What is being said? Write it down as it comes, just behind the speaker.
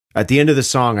At the end of the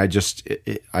song, I'm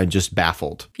just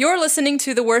baffled. You're listening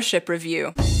to The Worship Review,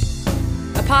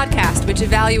 a podcast which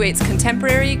evaluates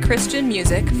contemporary Christian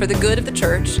music for the good of the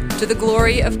church to the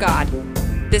glory of God.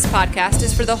 This podcast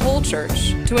is for the whole church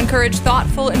to encourage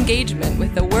thoughtful engagement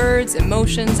with the words,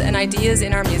 emotions, and ideas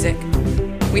in our music.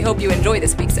 We hope you enjoy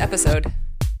this week's episode.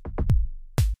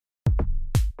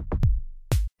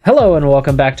 Hello and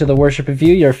welcome back to The Worship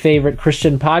Review, your favorite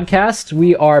Christian podcast.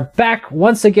 We are back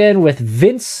once again with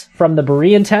Vince from the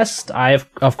Berean test. I,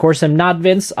 of course, am not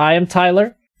Vince. I am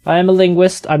Tyler. I am a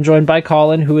linguist. I'm joined by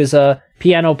Colin, who is a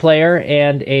piano player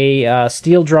and a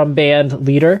steel drum band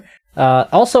leader.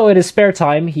 Also, in his spare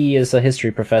time, he is a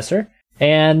history professor.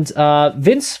 And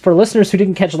Vince, for listeners who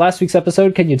didn't catch last week's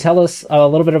episode, can you tell us a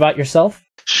little bit about yourself?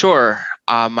 Sure.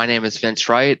 My name is Vince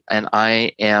Wright, and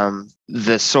I am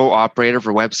the sole operator of a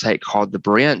website called the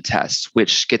Berean Test,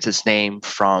 which gets its name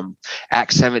from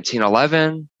Acts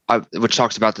 17:11, which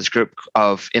talks about this group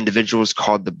of individuals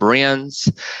called the Bereans.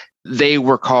 They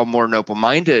were called more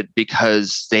noble-minded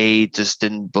because they just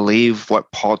didn't believe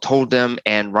what Paul told them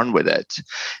and run with it.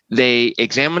 They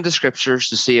examined the scriptures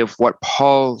to see if what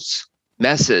Paul's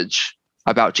message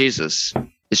about Jesus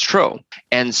is true.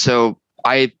 And so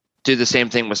I do the same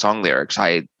thing with song lyrics.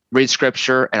 I read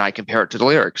scripture and I compare it to the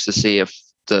lyrics to see if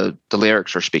the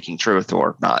lyrics are speaking truth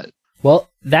or not. Well,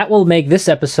 that will make this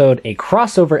episode a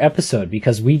crossover episode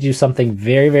because we do something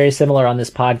very, very similar on this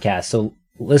podcast. So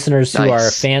listeners who are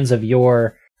fans of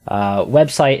your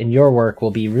website and your work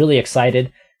will be really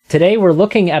excited. Today we're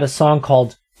looking at a song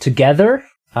called Together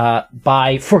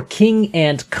by For King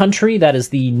and Country. That is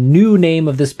the new name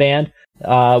of this band,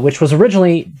 which was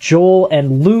originally Joel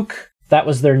and Luke. That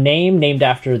was their name, named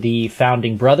after the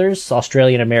founding brothers,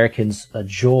 Australian Americans,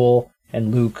 Joel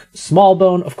and Luke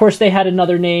Smallbone. Of course, they had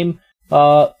another name,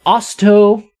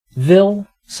 Ostoville.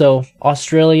 So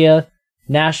Australia,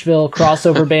 Nashville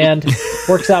crossover band.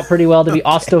 Works out pretty well to be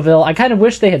Ostoville. I kind of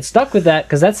wish they had stuck with that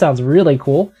because that sounds really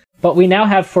cool. But we now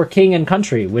have For King and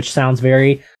Country, which sounds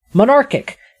very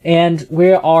monarchic. And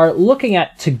we are looking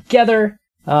at Together.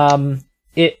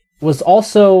 It was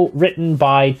also written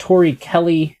by Tori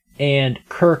Kelly and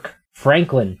Kirk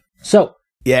Franklin. So,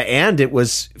 yeah, and it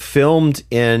was filmed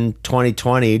in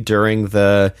 2020 during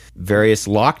the various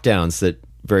lockdowns that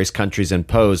various countries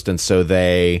imposed, and so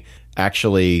they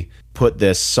actually put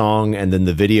this song and then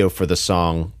the video for the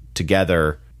song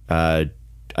together, I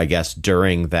guess,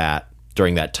 during that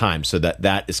time, so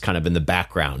that is kind of in the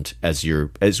background as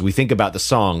we think about the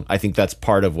song. I think that's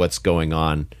part of what's going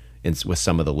on with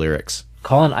some of the lyrics.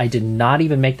 Colin, I did not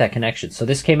even make that connection. So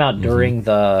this came out during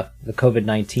the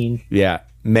COVID-19? Yeah,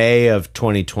 May of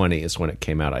 2020 is when it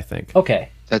came out, I think. Okay.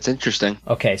 That's interesting.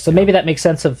 Okay, so maybe that makes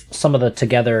sense of some of the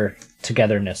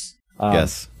togetherness.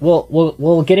 Yes.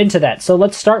 We'll get into that. So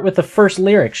let's start with the first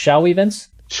lyric, shall we, Vince?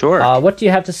 Sure. What do you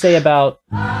have to say about...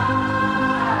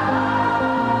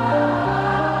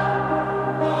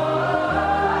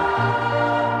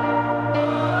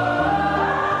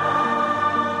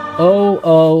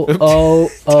 Oh.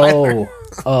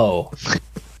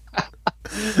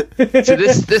 So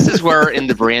this is where in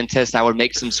the Berean test I would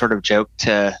make some sort of joke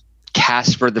to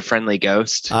Casper the Friendly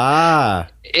Ghost.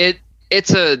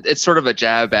 It's sort of a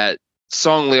jab at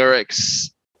song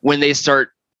lyrics when they start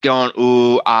going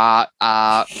ooh and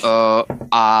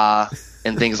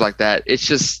things like that.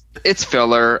 It's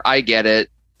filler. I get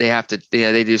it.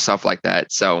 They do stuff like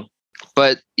that. So,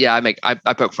 but yeah,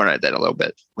 I poke fun at that a little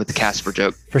bit with the Casper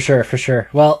joke. For sure.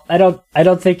 Well, I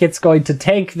don't think it's going to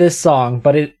tank this song,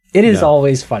 but it is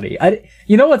always funny.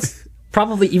 You know what's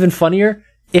probably even funnier?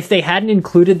 If they hadn't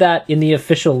included that in the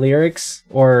official lyrics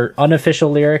or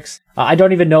unofficial lyrics, I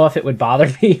don't even know if it would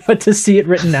bother me, but to see it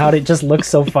written out, it just looks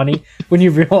so funny when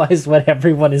you realize what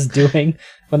everyone is doing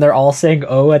when they're all saying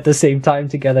 "oh" at the same time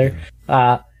together.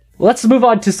 Let's move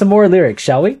on to some more lyrics,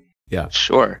 shall we? Yeah.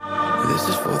 Sure. This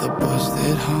is for the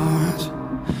busted hearts.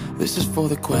 This is for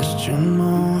the question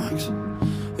marks.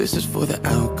 This is for the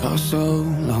outcast soul,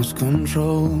 lost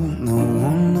control, no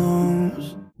one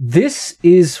knows. This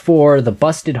is for the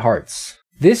busted hearts.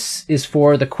 This is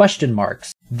for the question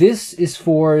marks. This is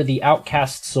for the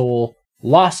outcast soul,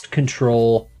 lost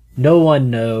control, no one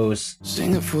knows.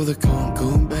 Sing it for the can't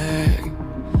go back.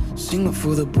 Sing it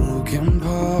for the broken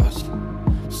past.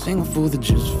 Sing it for the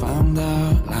just found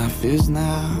out. Life is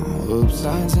now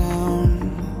upside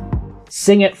down.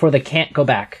 Sing it for the can't go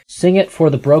back. Sing it for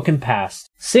the broken past.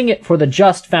 Sing it for the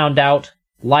just found out.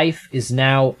 Life is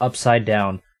now upside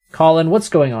down. Colin, what's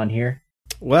going on here?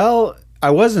 Well,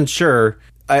 I wasn't sure.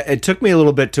 It took me a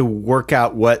little bit to work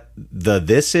out what the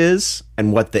this is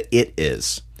and what the it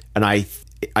is. And I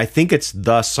think it's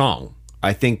the song.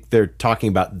 I think they're talking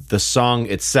about the song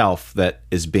itself that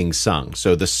is being sung.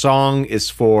 So the song is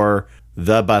for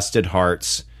the busted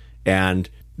hearts, and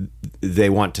they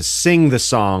want to sing the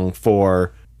song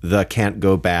for the can't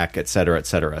go back, et cetera, et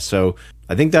cetera. So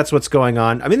I think that's what's going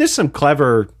on. I mean, there's some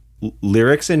clever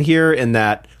lyrics in here in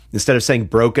that instead of saying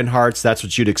broken hearts, that's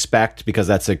what you'd expect because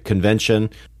that's a convention.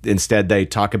 Instead, they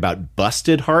talk about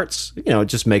busted hearts. You know, it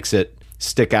just makes it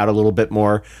stick out a little bit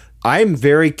more. I'm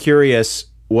very curious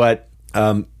what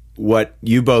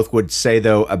you both would say,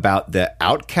 though, about the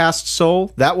outcast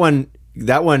soul. That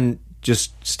one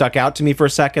just stuck out to me for a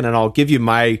second, and I'll give you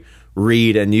my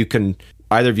read, and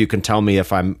either of you can tell me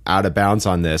if I'm out of bounds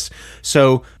on this.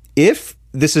 So if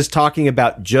this is talking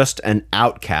about just an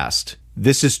outcast,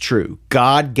 this is true.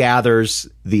 God gathers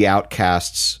the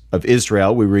outcasts of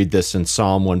Israel. We read this in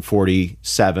Psalm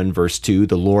 147, verse 2.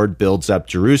 The Lord builds up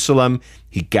Jerusalem.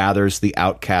 He gathers the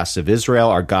outcasts of Israel.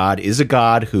 Our God is a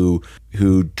God who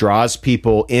draws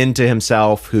people into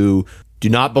himself who do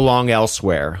not belong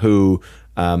elsewhere, who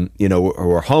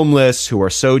are homeless, who are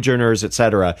sojourners,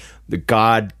 etc.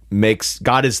 God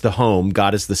is the home,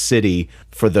 God is the city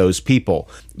for those people.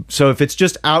 So if it's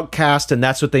just outcast and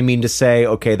that's what they mean to say,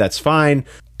 okay, that's fine.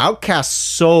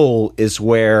 Outcast soul is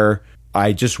where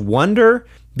I just wonder,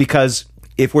 because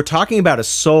if we're talking about a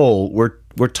soul,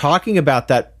 we're talking about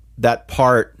that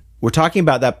part. We're talking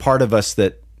about that part of us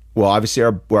that, well, obviously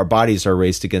our bodies are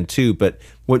raised again too. But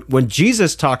when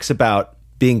Jesus talks about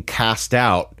being cast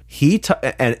out,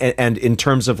 and in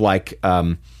terms of like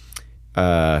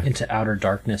into outer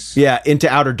darkness. Yeah, into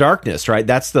outer darkness, right?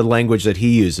 That's the language that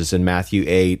he uses in Matthew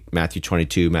 8, Matthew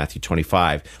 22, Matthew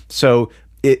 25. So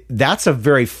that's a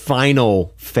very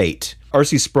final fate.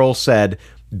 R.C. Sproul said,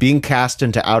 being cast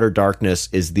into outer darkness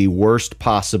is the worst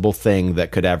possible thing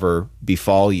that could ever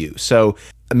befall you. So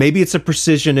maybe it's a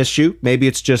precision issue. Maybe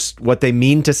it's just what they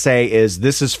mean to say is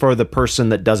this is for the person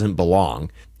that doesn't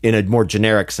belong in a more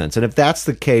generic sense. And if that's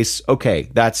the case, okay,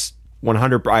 that's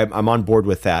 100. I'm on board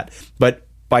with that. But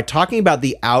by talking about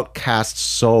the outcast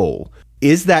soul,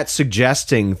 is that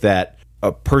suggesting that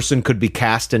a person could be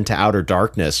cast into outer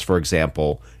darkness, for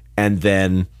example, and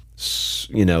then,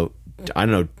 I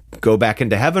don't know, go back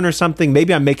into heaven or something?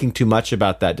 Maybe I'm making too much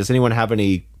about that. Does anyone have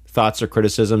any thoughts or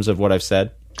criticisms of what I've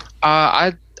said?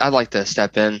 I'd like to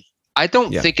step in. I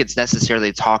don't think it's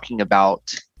necessarily talking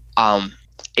about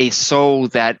a soul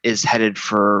that is headed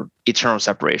for eternal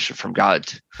separation from God.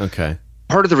 Okay.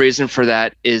 Part of the reason for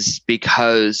that is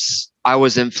because I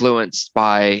was influenced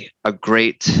by a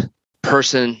great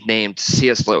person named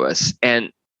C.S. Lewis,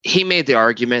 and he made the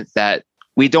argument that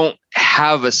we don't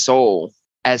have a soul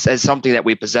as something that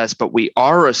we possess, but we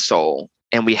are a soul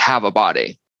and we have a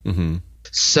body. Mm-hmm.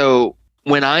 So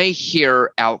when I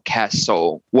hear outcast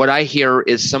soul, what I hear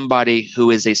is somebody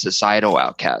who is a societal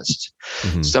outcast,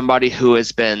 somebody who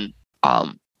has been,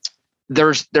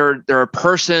 they're a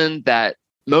person that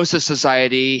most of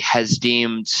society has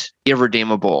deemed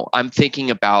irredeemable. I'm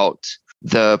thinking about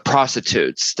the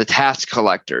prostitutes, the tax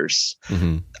collectors,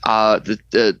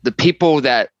 the people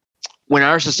that when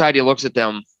our society looks at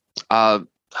them,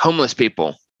 homeless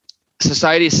people,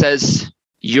 society says,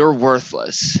 you're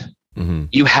worthless.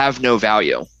 You have no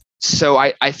value. So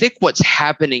I think what's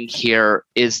happening here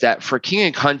is that For King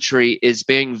and Country is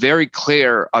being very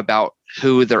clear about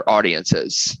who their audience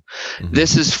is.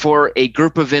 This is for a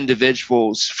group of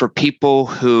individuals, for people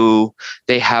who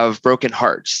they have broken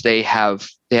hearts. They have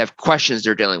questions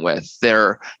they're dealing with.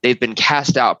 They've been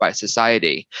cast out by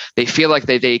society. They feel like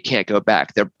they can't go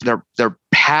back. Their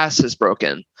past is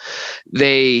broken.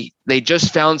 They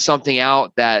just found something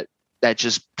out that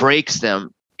just breaks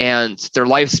them, and their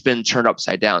life's been turned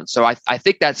upside down. So I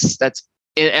think that's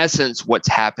in essence what's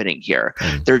happening here.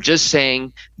 They're just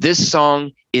saying this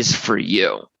song is for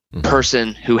you,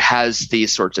 person who has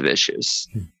these sorts of issues.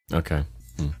 Okay.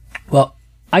 Well,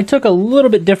 I took a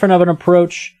little bit different of an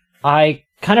approach. I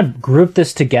kind of grouped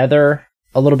this together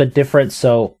a little bit different.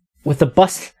 So with the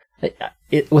busted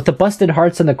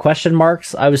hearts and the question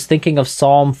marks, I was thinking of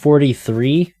Psalm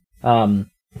 43,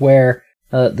 where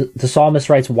the psalmist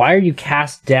writes, "Why are you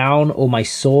cast down, O my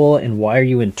soul, and why are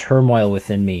you in turmoil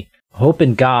within me? Hope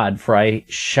in God, for I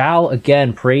shall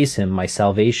again praise him, my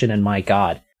salvation and my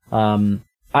God."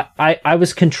 I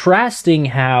was contrasting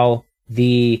how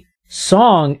the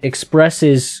song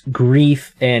expresses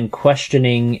grief and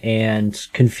questioning and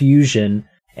confusion,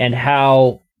 and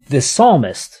how the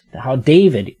psalmist, how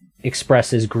David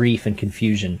expresses grief and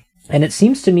confusion. And it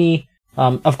seems to me,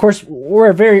 of course,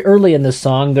 we're very early in this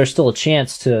song. There's still a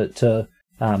chance to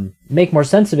make more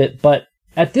sense of it. But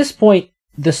at this point,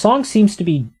 the song seems to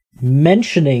be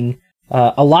mentioning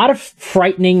a lot of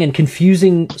frightening and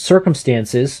confusing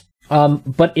circumstances,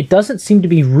 but it doesn't seem to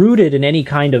be rooted in any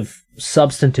kind of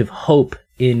substantive hope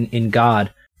in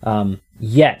God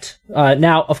yet.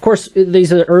 Now, of course,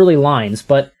 these are early lines,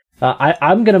 but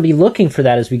I'm going to be looking for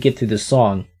that as we get through this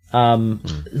song. None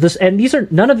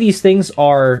of these things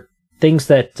are things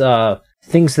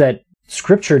that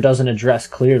Scripture doesn't address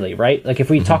clearly, right? Like if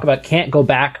we talk about can't go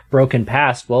back, broken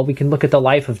past, well, we can look at the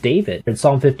life of David. In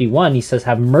Psalm 51, he says,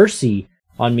 "Have mercy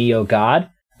on me, O God,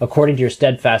 according to your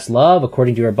steadfast love,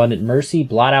 according to your abundant mercy,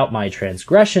 blot out my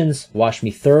transgressions, wash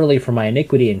me thoroughly from my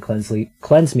iniquity, and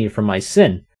cleanse me from my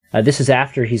sin." This is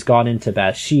after he's gone into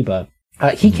Bathsheba.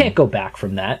 He can't go back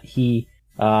from that. He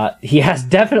has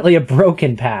definitely a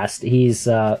broken past. He's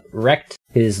wrecked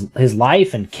his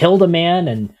life and killed a man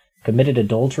and committed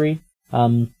adultery.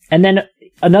 And then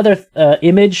another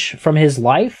image from his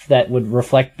life that would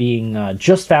reflect being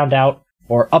just found out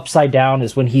or upside down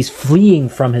is when he's fleeing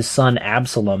from his son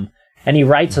Absalom. And he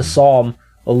writes a psalm,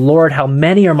 "O Lord, how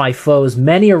many are my foes?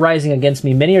 Many are rising against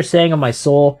me. Many are saying of my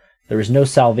soul, there is no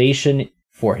salvation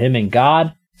for him in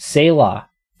God. Selah.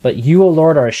 But you, O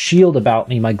Lord, are a shield about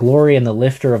me, my glory and the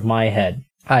lifter of my head.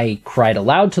 I cried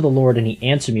aloud to the Lord, and he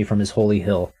answered me from his holy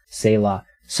hill. Selah."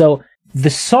 So the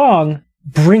song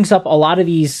brings up a lot of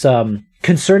these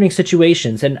concerning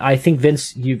situations, and I think,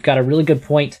 Vince, you've got a really good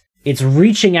point. It's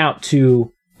reaching out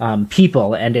to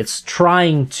people, and it's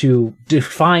trying to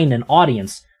define an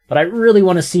audience, but I really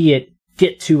want to see it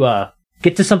get to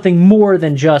something more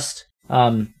than just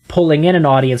pulling in an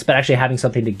audience, but actually having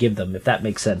something to give them, if that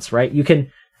makes sense, right? You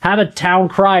can have a town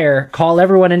crier call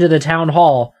everyone into the town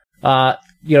hall,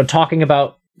 talking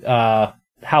about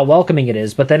how welcoming it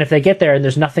is, but then if they get there and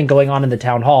there's nothing going on in the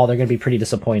town hall, they're going to be pretty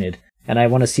disappointed. And I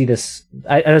want to see this.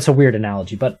 It's a weird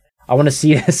analogy, but I want to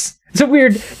see this. It's a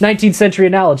weird 19th century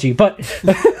analogy, but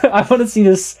I want to see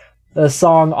this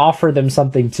song offer them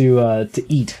something to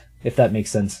eat, if that makes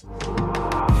sense.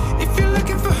 If you're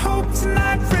looking for hope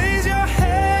tonight, raise your hand.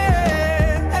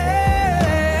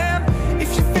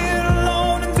 If you feel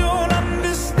alone and don't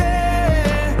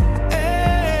understand,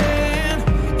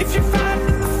 if you're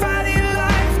fighting the fight of your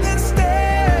life, then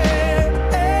stand.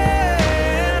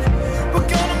 We're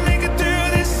gonna make it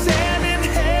through this hand in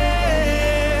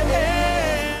hand.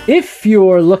 If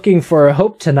you're looking for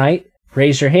hope tonight,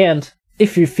 raise your hand.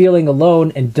 If you're feeling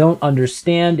alone and don't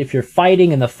understand, if you're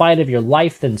fighting in the fight of your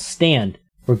life, then stand.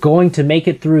 We're going to make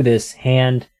it through this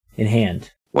hand in hand.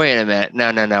 Wait a minute.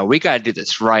 No. We got to do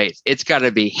this right. It's got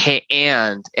to be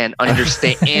and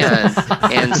understand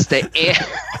and stay and.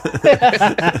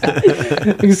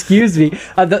 Excuse me.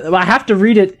 I have to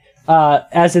read it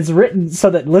as it's written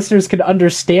so that listeners can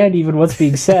understand even what's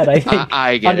being said. I think.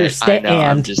 I get understand. it. I know.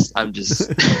 I'm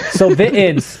just. So,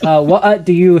 Vince, what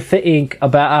do you think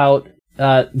about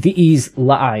these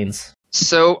lines?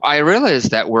 So I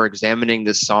realized that we're examining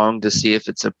this song to see if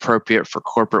it's appropriate for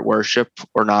corporate worship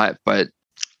or not. But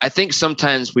I think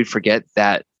sometimes we forget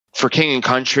that for King and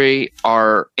Country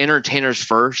are entertainers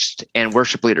first and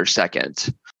worship leaders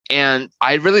second. And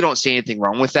I really don't see anything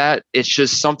wrong with that. It's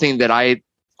just something that I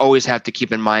always have to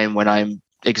keep in mind when I'm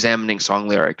examining song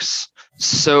lyrics.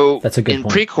 So that's a good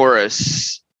point.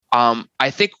 Pre-chorus, I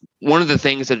think one of the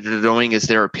things that they're doing is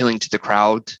they're appealing to the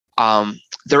crowd.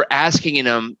 They're asking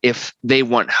them if they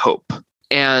want hope.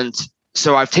 And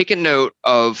so I've taken note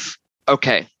of,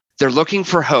 okay, they're looking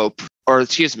for hope, for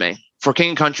King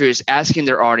and Country is asking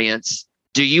their audience,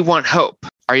 do you want hope?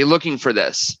 Are you looking for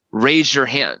this? Raise your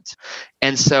hand.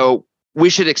 And so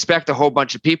we should expect a whole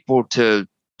bunch of people to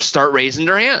start raising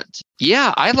their hand.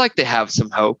 Yeah, I'd like to have some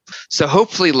hope. So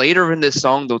hopefully later in this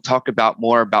song, they'll talk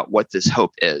more about what this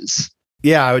hope is.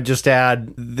 Yeah, I would just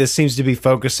add, this seems to be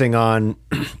focusing on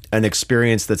an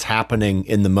experience that's happening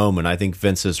in the moment. I think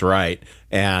Vince is right.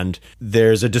 And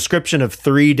there's a description of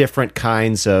 3 different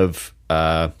kinds of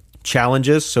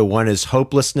challenges. So one is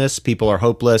hopelessness. People are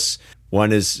hopeless.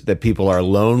 One is that people are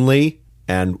lonely.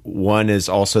 And one is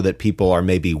also that people are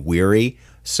maybe weary.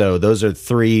 So those are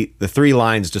the 3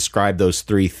 lines describe those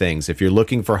 3 things. If you're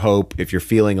looking for hope, if you're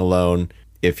feeling alone,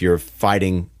 if you're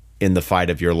fighting in the fight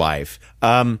of your life.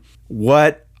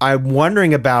 What I'm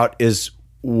wondering about is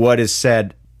what is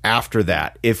said after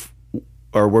that.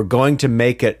 We're going to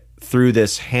make it through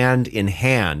this hand in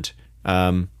hand.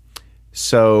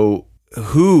 So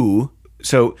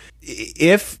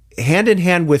if hand in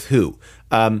hand with who?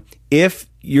 If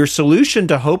your solution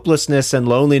to hopelessness and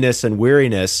loneliness and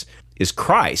weariness is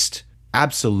Christ,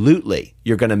 absolutely,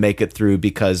 you're going to make it through,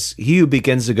 because he who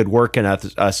begins a good work in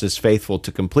us is faithful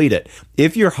to complete it.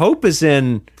 If your hope is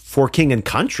in For King and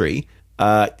Country,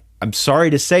 I'm sorry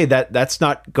to say that that's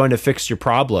not going to fix your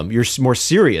problem, your more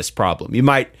serious problem. You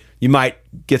might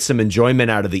get some enjoyment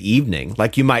out of the evening.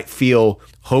 Like you might feel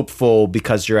hopeful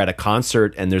because you're at a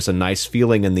concert and there's a nice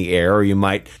feeling in the air, or you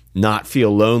might not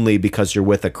feel lonely because you're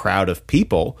with a crowd of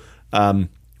people.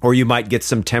 Or you might get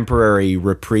some temporary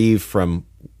reprieve from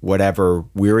whatever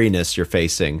weariness you're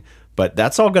facing. But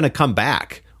that's all going to come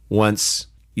back once,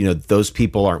 those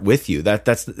people aren't with you.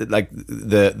 That's like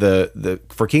the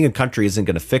For King and Country isn't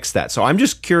going to fix that. So I'm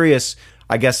just curious,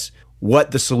 I guess, what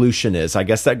the solution is. I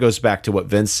guess that goes back to what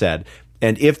Vince said.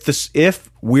 And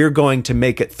if we're going to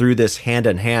make it through this hand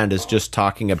in hand as just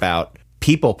talking about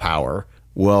people power,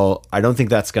 well, I don't think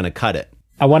that's going to cut it.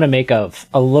 I want to make a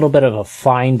little bit of a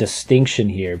fine distinction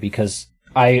here, because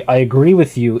I agree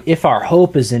with you. If our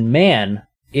hope is in man,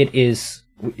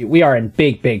 we are in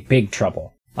big, big, big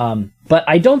trouble. But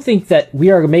I don't think that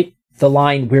we are going to make the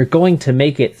line, we're going to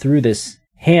make it through this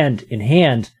hand in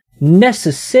hand,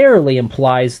 necessarily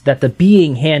implies that the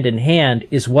being hand in hand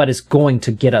is what is going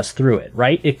to get us through it,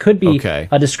 right? It could be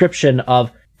a description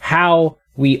of how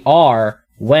we are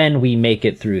when we make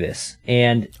it through this.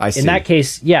 And in that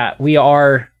case, we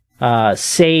are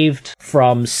saved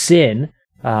from sin,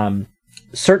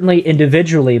 certainly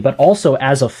individually, but also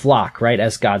as a flock, right?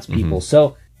 As God's people.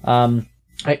 So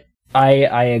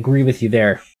I agree with you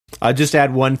there. I'll just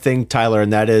add one thing, Tyler,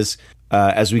 and that is,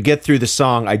 as we get through the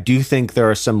song, I do think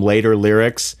there are some later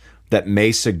lyrics that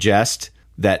may suggest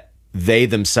that they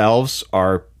themselves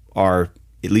are at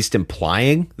least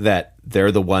implying that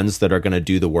they're the ones that are going to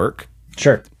do the work.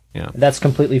 Sure. Yeah. That's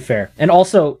completely fair. And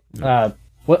also,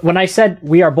 when I said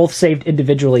we are both saved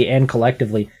individually and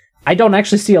collectively, I don't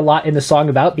actually see a lot in the song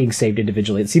about being saved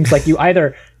individually. It seems like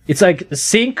it's like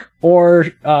sink or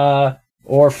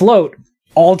float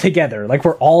all together. Like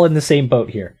we're all in the same boat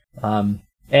here.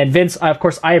 And Vince, of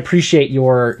course, I appreciate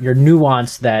your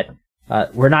nuance that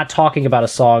we're not talking about a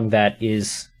song that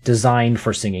is designed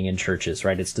for singing in churches,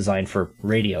 right? It's designed for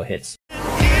radio hits.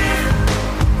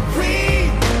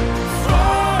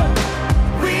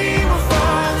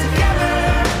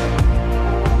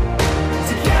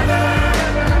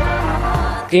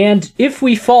 And if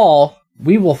we fall,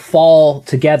 we will fall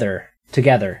together.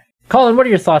 Colin, what are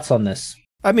your thoughts on this?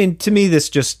 I mean, to me, this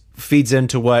just feeds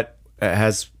into what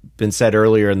has been said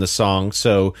earlier in the song.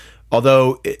 So,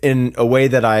 although in a way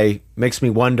that makes me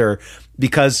wonder,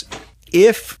 because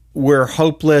if we're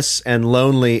hopeless and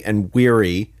lonely and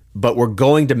weary, but we're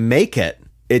going to make it,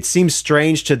 it seems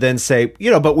strange to then say,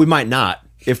 but we might not.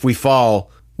 If we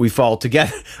fall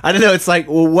together. I don't know. It's like,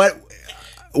 well,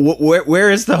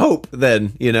 where is the hope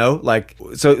then?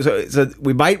 So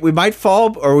we might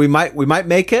fall, or we might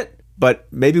make it, but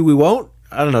maybe we won't.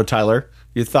 I don't know, Tyler,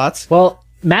 your thoughts? Well,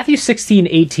 Matthew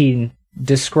 16:18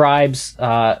 describes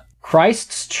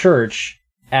Christ's church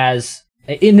as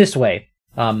in this way.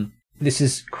 This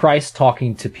is Christ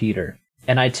talking to Peter.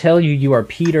 And I tell you, you are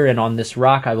Peter, and on this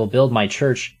rock I will build my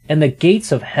church, and the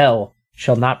gates of hell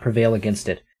shall not prevail against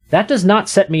it. That does not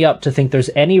set me up to think there's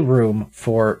any room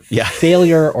for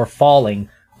failure or falling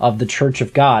of the Church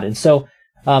of God. And so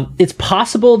it's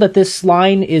possible that this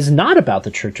line is not about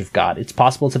the Church of God. It's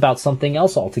possible it's about something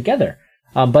else altogether.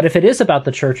 But if it is about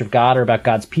the Church of God or about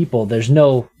God's people, there's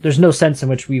no sense in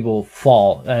which we will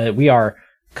fall. We are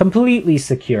completely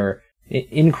secure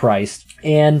in Christ.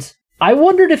 And I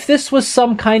wondered if this was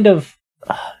some kind of,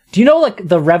 do you know, like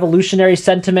the revolutionary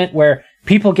sentiment where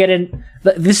people get in,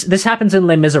 this happens in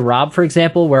Les Miserables, for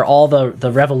example, where all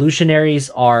the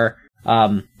revolutionaries are,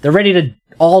 they're ready to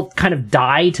all kind of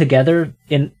die together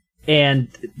and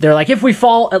they're like, if we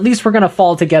fall, at least we're going to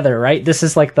fall together, right? This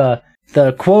is like the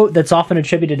quote that's often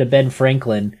attributed to Ben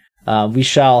Franklin.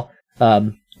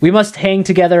 We must hang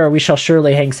together or we shall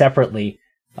surely hang separately.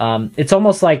 It's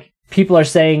almost like people are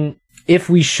saying, if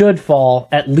we should fall,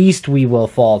 at least we will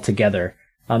fall together.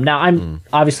 Now I'm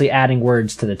obviously adding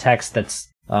words to the text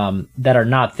that are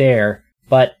not there,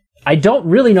 but I don't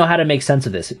really know how to make sense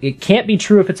of this. It can't be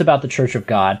true if it's about the Church of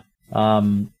God.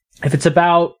 If it's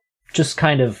about just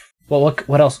kind of, well,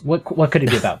 what else? What could it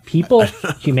be about? People,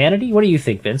 humanity? What do you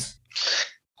think, Vince?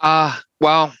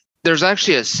 Well, there's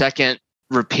actually a second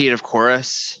repeat of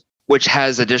chorus, which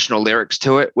has additional lyrics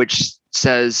to it, which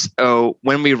says, "Oh,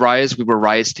 when we rise, we will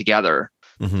rise together."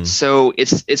 Mm-hmm. So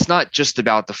it's not just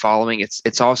about the following;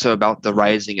 it's also about the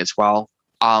rising as well.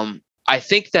 I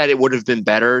think that it would have been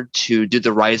better to do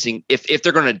the rising if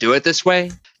they're going to do it this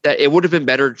way. That it would have been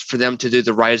better for them to do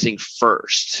the rising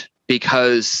first,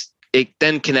 because it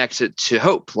then connects it to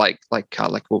hope, like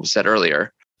what was said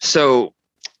earlier. So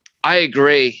I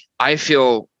agree. I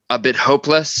feel a bit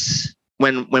hopeless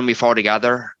when we fall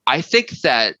together. I think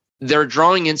that they're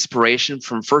drawing inspiration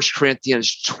from 1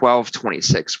 Corinthians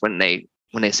 12:26 when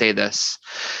they say this.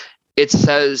 It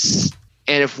says,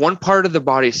 and if one part of the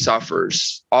body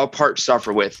suffers, all parts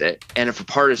suffer with it. And if a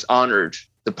part is honored,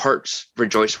 the parts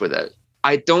rejoice with it.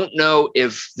 I don't know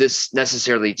if this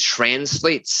necessarily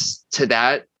translates to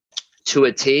that to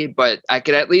a T, but I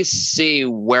could at least see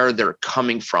where they're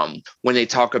coming from when they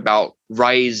talk about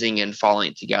rising and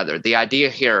falling together. The idea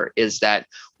here is that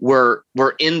we're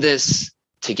in this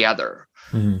together.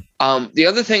 Mm-hmm. The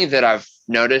other thing that I've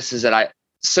noticed is that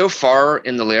so far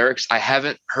in the lyrics, I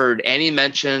haven't heard any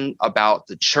mention about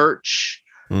the church,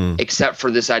 except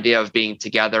for this idea of being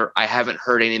together. I haven't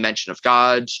heard any mention of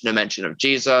God, no mention of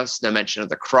Jesus, no mention of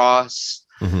the cross,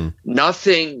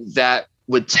 nothing that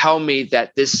would tell me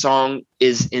that this song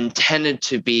is intended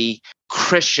to be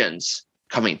Christians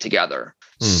coming together.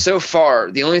 So far,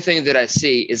 the only thing that I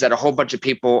see is that a whole bunch of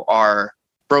people are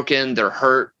broken, they're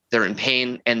hurt, they're in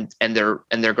pain, and they're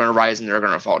going to rise and they're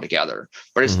going to fall together.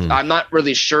 But I'm not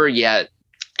really sure yet,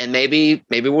 and maybe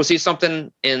we'll see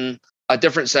something in a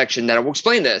different section that will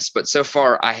explain this. But so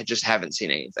far, I just haven't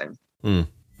seen anything.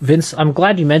 Vince, I'm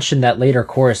glad you mentioned that later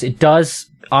chorus. It does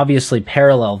obviously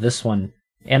parallel this one,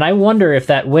 and I wonder if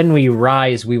that "when we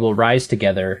rise, we will rise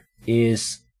together"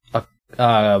 is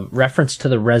a reference to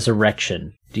the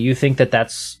resurrection. Do you think that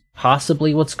that's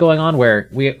possibly what's going on, where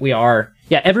we are?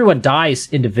 Yeah, everyone dies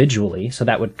individually, so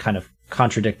that would kind of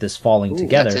contradict this falling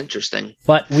together. That's interesting.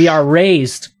 But we are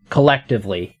raised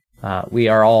collectively. We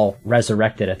are all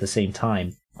resurrected at the same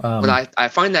time. Well, I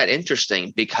find that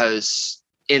interesting because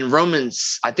in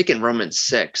Romans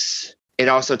 6, it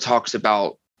also talks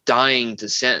about dying to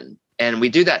sin, and we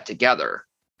do that together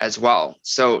as well.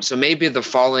 So maybe the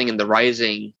falling and the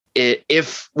rising,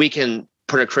 if we can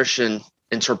put a Christian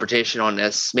interpretation on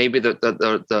this, maybe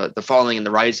the falling and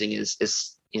the rising is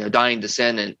dying to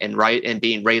sin and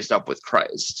being raised up with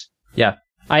Christ. Yeah,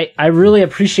 I really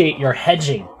appreciate your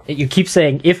hedging. You keep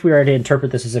saying if we are to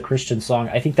interpret this as a Christian song.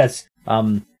 I think that's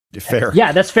fair.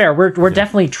 Yeah, that's fair. We're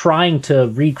definitely trying to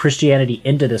read Christianity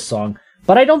into this song,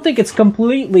 but I don't think it's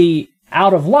completely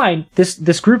out of line.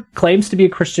 This group claims to be a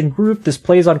Christian group. This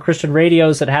plays on Christian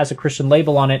radios. It has a Christian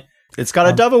label on it. It's got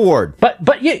a Dove Award.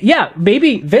 But yeah,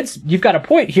 maybe, Vince, you've got a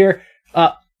point here.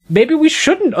 Maybe we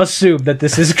shouldn't assume that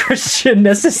this is Christian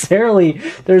necessarily.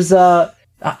 There's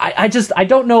I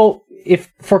don't know if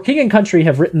For King and Country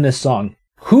have written this song.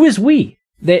 Who is we?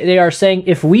 They are saying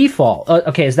if we fall.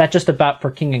 Okay, is that just about For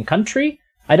King and Country?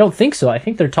 I don't think so. I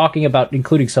think they're talking about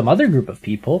including some other group of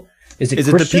people. Is it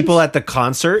the people at the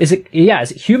concert? Is it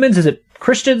humans? Is it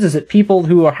Christians? Is it people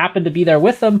who happen to be there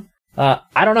with them?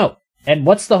 I don't know. And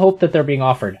what's the hope that they're being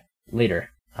offered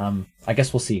later? I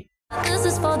guess we'll see. This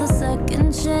is for the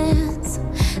second chance.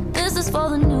 This is for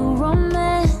the new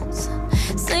romance.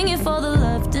 Singing for the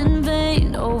left in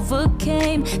vain.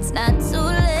 Overcame. It's not too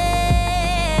late.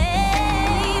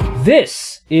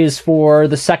 This is for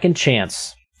the second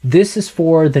chance. This is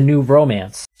for the new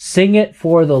romance. Sing it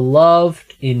for the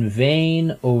loved in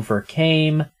vain.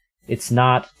 Overcame. It's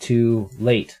not too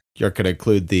late. You're going to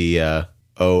include the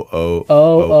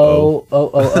Oh.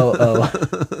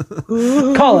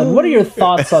 Colin, what are your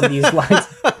thoughts on these lines?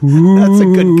 That's a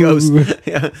good ghost.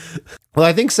 Yeah. Well,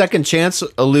 I think second chance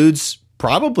alludes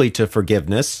probably to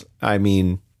forgiveness. I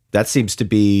mean, that seems to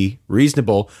be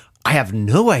reasonable. I have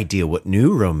no idea what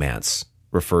new romance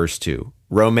refers to.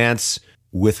 Romance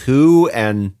with who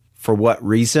and for what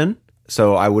reason?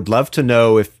 So I would love to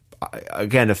know if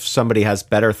somebody has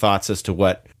better thoughts as to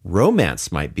what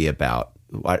romance might be about.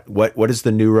 What is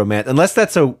the new romance? Unless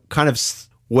that's a kind of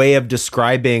way of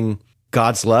describing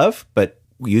God's love, but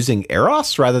using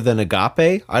eros rather than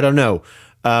agape. I don't know.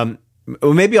 Well,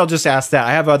 maybe I'll just ask that.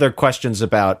 I have other questions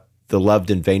about the loved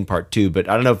in vain part too, but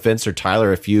I don't know if Vince or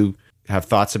Tyler, if you have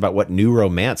thoughts about what new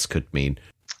romance could mean.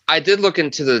 I did look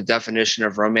into the definition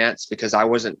of romance because I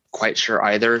wasn't quite sure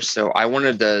either. So I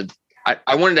wanted to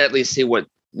at least see what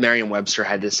Merriam-Webster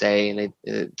had to say, and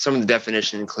some of the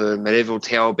definitions include medieval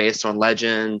tale based on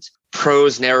legend,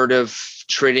 prose narrative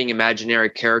treating imaginary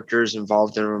characters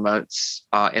involved in romance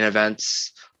in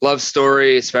events, love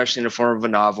story, especially in the form of a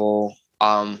novel,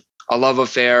 a love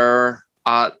affair.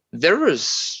 There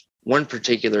was one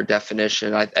particular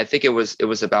definition. I think it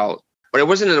was about, but it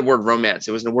wasn't in the word romance.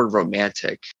 It was in the word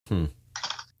romantic,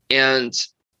 and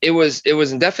It was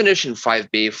in definition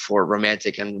 5B for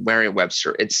romantic and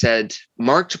Merriam-Webster. It said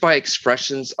marked by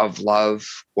expressions of love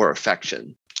or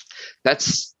affection.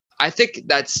 I think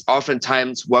that's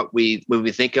oftentimes what we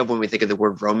think of when we think of the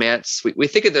word romance. We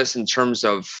think of this in terms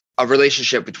of a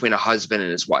relationship between a husband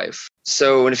and his wife.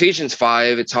 So in Ephesians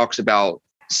 5, it talks about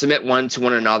submit one to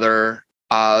one another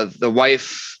The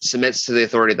wife submits to the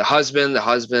authority of the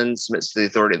husband submits to the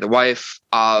authority of the wife.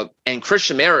 And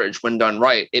Christian marriage, when done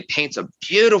right, it paints a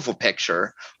beautiful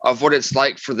picture of what it's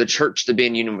like for the church to be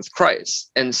in union with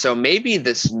Christ. And so maybe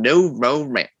this new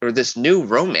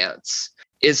romance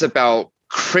is about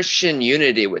Christian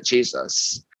unity with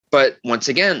Jesus. But once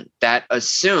again, that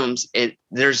assumes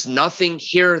there's nothing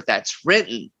here that's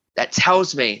written that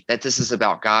tells me that this is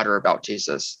about God or about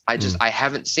Jesus. I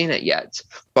haven't seen it yet.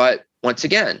 But once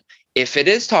again, if it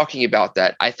is talking about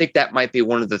that, I think that might be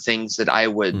one of the things that I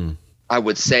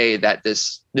would say that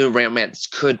this new romance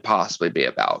could possibly be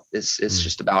about. It's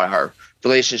just about our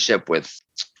relationship with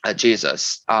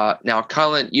Jesus. Now,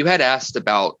 Colin, you had asked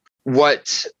about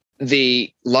what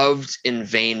the loved in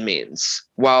vain means.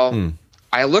 Well,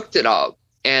 I looked it up,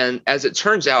 and as it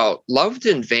turns out, loved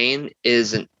in vain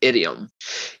is an idiom.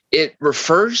 It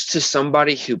refers to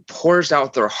somebody who pours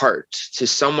out their heart to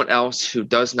someone else who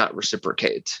does not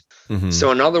reciprocate.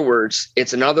 So in other words,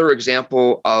 it's another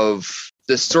example of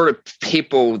the sort of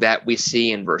people that we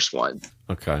see in verse 1.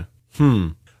 Okay.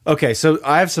 Okay, so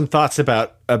I have some thoughts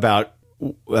about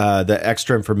the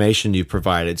extra information you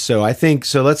provided. So I think,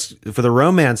 let's, for the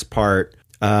romance part,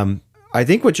 I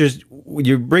think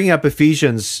you're bringing up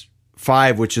Ephesians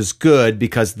 5, which is good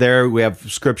because there we have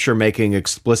scripture making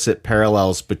explicit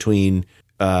parallels between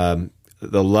the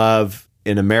love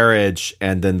in a marriage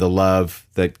and then the love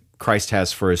that Christ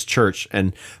has for his church.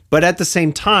 But at the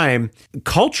same time,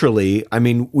 culturally, I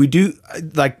mean, we do,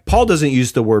 like, Paul doesn't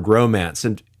use the word romance,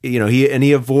 and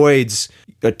he avoids,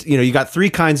 you got three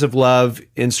kinds of love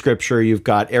in scripture. You've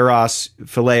got eros,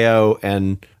 phileo,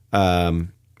 and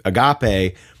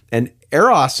agape. And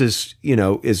eros is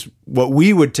what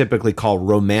we would typically call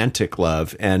romantic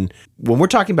love. And when we're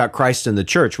talking about Christ in the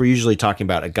church, we're usually talking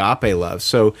about agape love.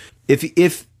 So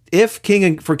if king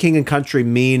and country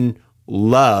mean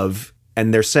love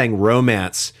and they're saying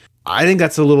romance, I think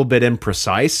that's a little bit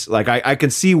imprecise. Like I can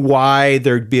see why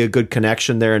there'd be a good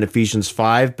connection there in Ephesians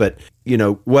 5, but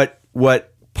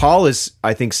what Paul is,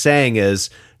 I think, saying is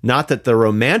not that the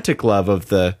romantic love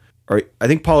I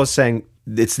think Paul is saying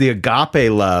it's the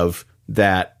agape love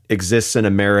that exists in a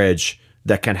marriage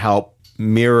that can help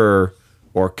mirror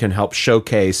or can help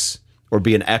showcase or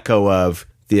be an echo of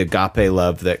the agape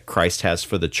love that Christ has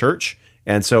for the church.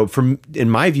 And so in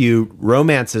my view,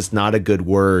 romance is not a good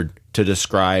word to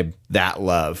describe that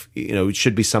love. It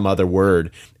should be some other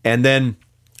word. And then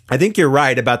I think you're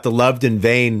right about the loved in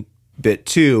vain bit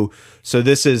too. So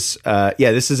this is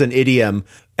an idiom.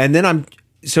 And then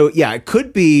it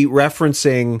could be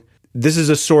referencing, this is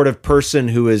a sort of person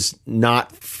who is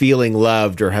not feeling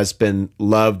loved or has been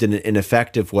loved in an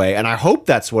ineffective way. And I hope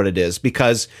that's what it is,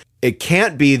 because it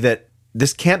can't be that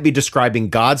this can't be describing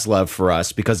God's love for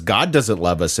us, because God doesn't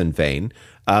love us in vain.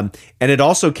 And it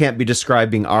also can't be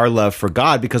describing our love for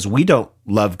God, because we don't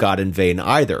love God in vain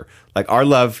either. Like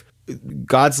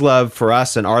God's love for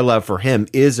us and our love for him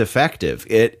is effective.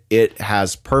 It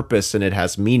has purpose and it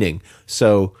has meaning.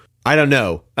 So I don't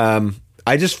know.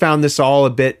 I just found this all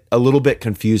a little bit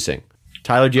confusing.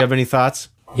 Tyler, do you have any thoughts?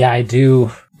 Yeah, I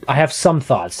do. I have some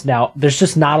thoughts. Now, there's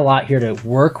just not a lot here to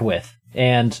work with.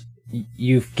 And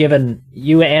you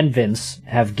and Vince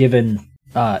have given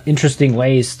interesting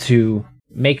ways to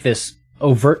make this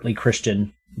overtly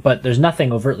Christian, but there's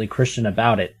nothing overtly Christian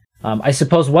about it. I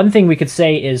suppose one thing we could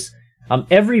say is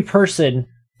every person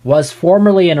was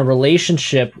formerly in a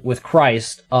relationship with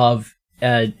Christ of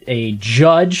a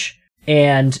judge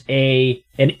and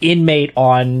an inmate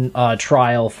on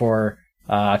trial for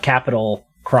capital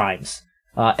crimes.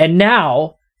 And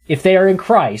now, if they are in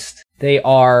Christ, they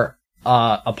are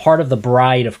a part of the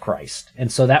bride of Christ.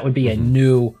 And so that would be a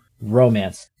new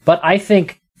romance. But I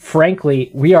think,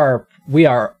 frankly, we are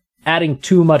adding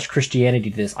too much Christianity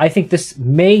to this. I think this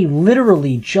may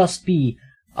literally just be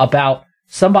about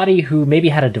somebody who maybe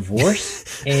had a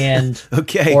divorce and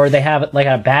or they have like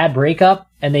a bad breakup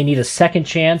and they need a second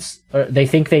chance, or they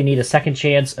think they need a second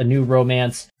chance, a new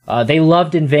romance. They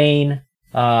loved in vain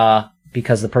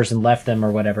because the person left them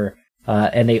or whatever,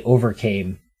 and they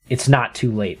overcame. It's not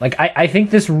too late. Like I think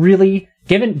this really,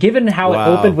 given how it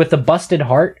opened with the busted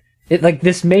heart,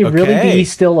 this may really be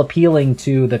still appealing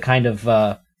to the kind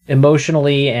of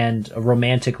emotionally and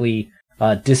romantically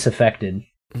disaffected.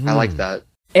 I like that.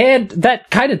 And that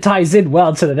kind of ties in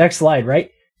well to the next slide,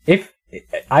 right?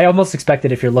 I almost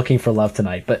expected if you're looking for love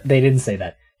tonight, but they didn't say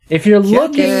that. If you're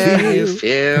looking, you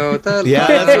feel the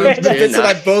love. Vince and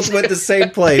I both went the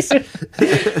same place.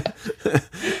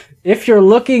 If you're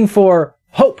looking for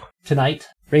hope tonight,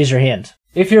 raise your hand.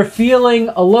 If you're feeling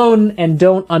alone and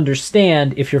don't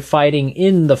understand, if you're fighting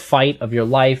in the fight of your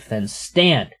life, then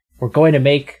stand. We're going to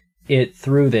make it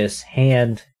through this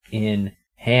hand in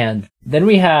hand. Then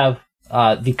we have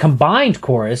the combined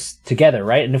chorus together,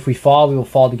 right? And if we fall, we will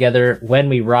fall together. When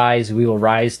we rise, we will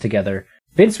rise together.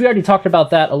 Vince, we already talked about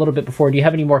that a little bit before. Do you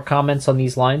have any more comments on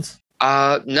these lines?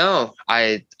 No.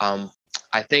 I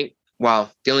think,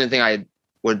 well, the only thing I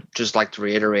would just like to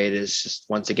reiterate is just,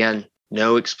 once again,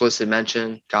 no explicit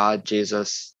mention, God,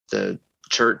 Jesus, the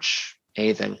church,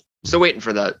 anything. Still waiting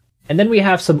for that. And then we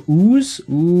have some oohs,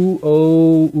 ooh,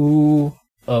 oh, ooh,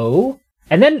 oh.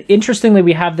 And then, interestingly,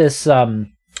 we have this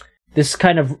this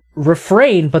kind of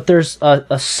refrain, but there's there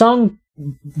are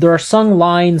sung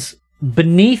lines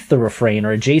beneath the refrain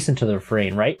or adjacent to the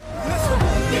refrain, right?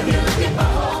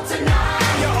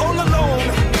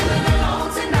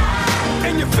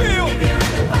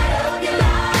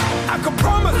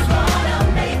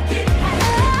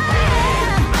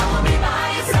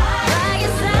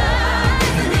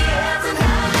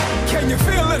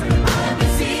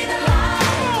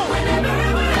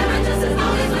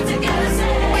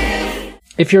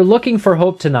 If you're looking for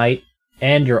hope tonight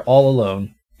and you're all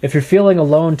alone, if you're feeling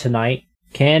alone tonight,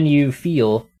 can you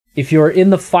feel? If you're in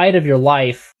the fight of your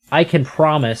life, I can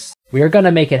promise we are going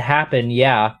to make it happen,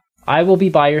 yeah. I will be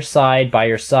by your side,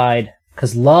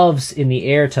 'cause love's in the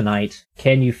air tonight.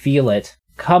 Can you feel it?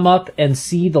 Come up and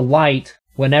see the light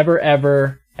whenever,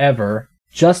 ever,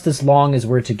 just as long as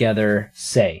we're together,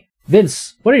 say.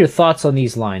 Vince, what are your thoughts on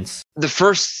these lines? The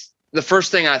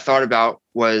first thing I thought about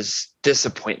was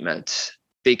disappointment,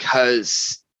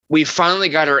 because we finally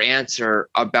got our answer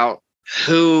about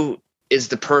who is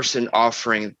the person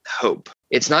offering hope.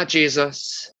 It's not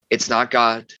Jesus. It's not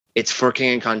God. It's for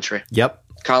king and country. Yep.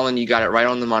 Colin, you got it right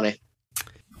on the money.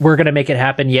 We're going to make it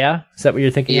happen, yeah? Is that what you're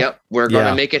thinking? Yep. We're going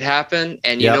to make it happen.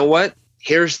 And you know what?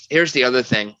 Here's the other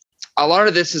thing. A lot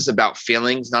of this is about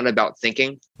feelings, not about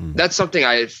thinking. That's something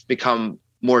I've become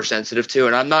more sensitive to.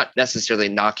 And I'm not necessarily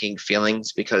knocking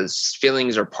feelings, because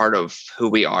feelings are part of who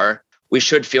we are. We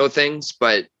should feel things,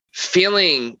 but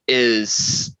feeling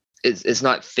is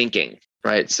not thinking,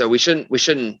 right? So we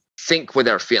shouldn't think with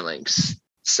our feelings.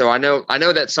 So I know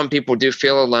that some people do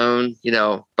feel alone,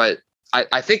 but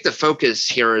I think the focus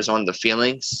here is on the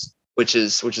feelings, which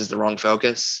is the wrong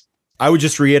focus. I would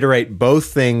just reiterate both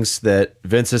things that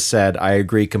Vince has said. I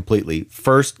agree completely.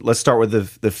 First, let's start with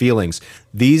the feelings.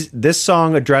 This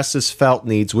song addresses felt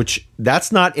needs, which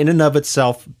that's not in and of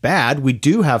itself bad. We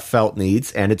do have felt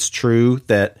needs, and it's true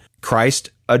that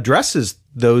Christ addresses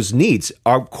those needs.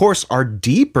 Of course, our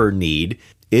deeper need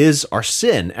is our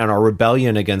sin and our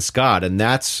rebellion against God, and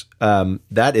that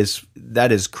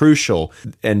is crucial.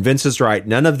 And Vince is right;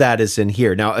 none of that is in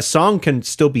here. Now, a song can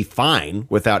still be fine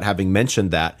without having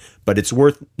mentioned that, but it's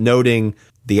worth noting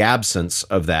the absence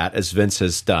of that, as Vince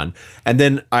has done. And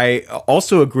then I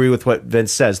also agree with what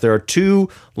Vince says. There are two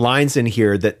lines in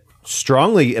here that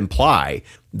strongly imply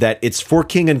that it's for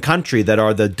king and country that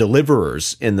are the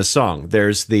deliverers in the song.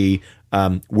 There's the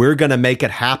 "We're going to make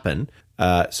it happen."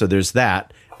 So there's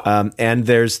that. And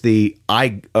there's the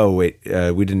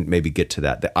we didn't maybe get to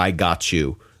that. The "I got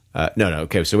you." No.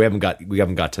 Okay. So we haven't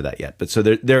got to that yet. But so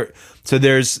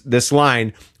there's this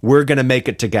line, "We're going to make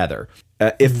it together."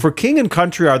 If for king and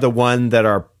country are the one that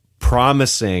are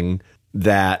promising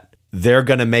that they're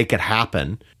going to make it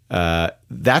happen,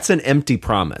 that's an empty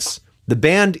promise. The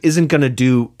band isn't going to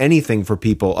do anything for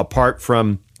people apart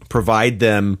from provide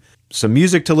them some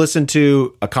music to listen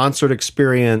to, a concert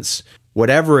experience,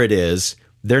 whatever it is.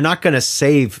 They're not going to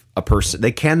save a person.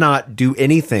 They cannot do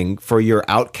anything for your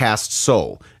outcast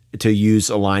soul, to use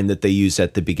a line that they use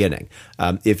at the beginning.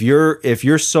 If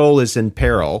your soul is in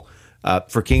peril,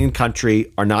 for king and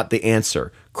country are not the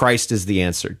answer. Christ is the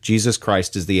answer. Jesus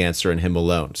Christ is the answer, and him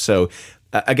alone. So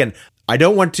again, I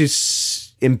don't want to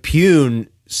impugn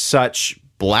such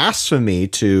blasphemy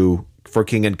for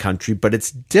king and country, but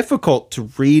it's difficult to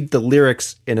read the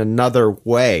lyrics in another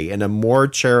way, in a more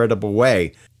charitable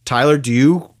way. Tyler, do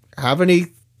you have any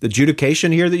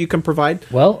adjudication here that you can provide?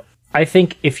 Well, I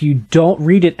think if you don't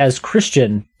read it as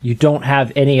Christian, you don't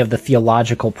have any of the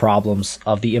theological problems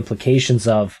of the implications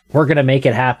of "we're going to make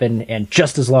it happen and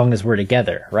just as long as we're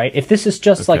together," right? If this is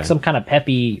just like some kind of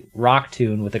peppy rock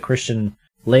tune with a Christian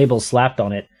label slapped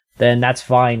on it, then that's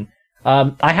fine.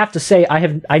 I have to say,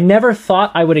 I never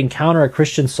thought I would encounter a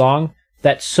Christian song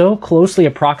that so closely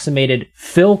approximated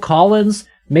Phil Collins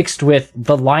mixed with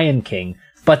The Lion King.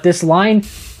 But this line,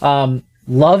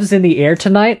 "Love's in the air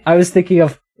tonight," I was thinking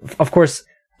of course,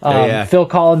 Phil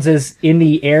Collins is "In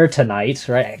the Air Tonight,"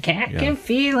 right? I can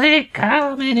feel it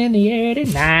coming in the air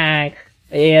tonight.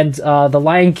 And The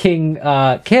Lion King,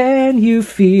 "Can you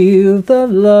feel the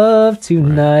love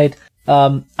tonight?"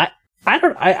 Right.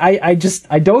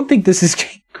 I don't think this is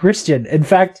Christian. In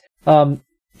fact,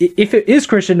 if it is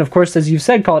Christian, of course, as you've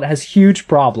said, Colin, it has huge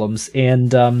problems.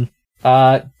 And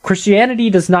Christianity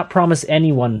does not promise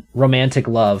anyone romantic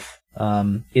love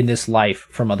in this life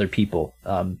from other people,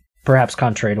 perhaps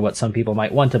contrary to what some people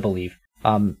might want to believe.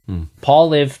 Paul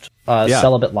lived a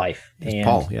celibate life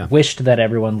and wished that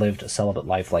everyone lived a celibate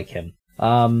life like him.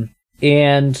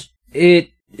 And it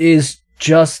is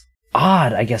just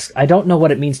odd, I guess. I don't know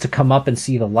what it means to come up and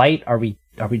see the light. Are we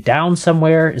down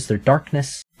somewhere? Is there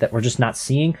darkness that we're just not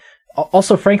seeing?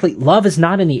 Also, frankly, love is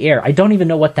not in the air. I don't even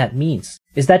know what that means.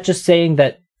 Is that just saying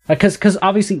that, because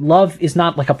obviously love is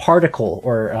not like a particle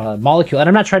or a molecule, and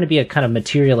I'm not trying to be a kind of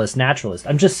materialist naturalist.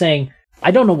 I'm just saying,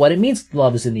 I don't know what it means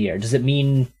love is in the air. Does it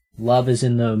mean love is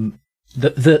in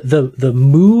the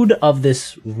mood of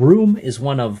this room is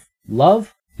one of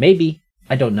love? Maybe.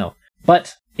 I don't know.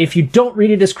 But if you don't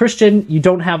read it as Christian, you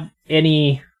don't have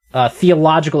any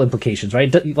theological implications,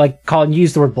 right? Like Colin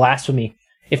used the word blasphemy.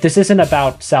 If this isn't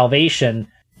about salvation,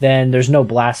 then there's no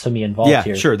blasphemy involved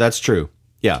here. Yeah, sure, that's true.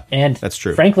 Yeah, and that's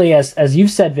true. Frankly, as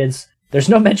you've said, Vince, there's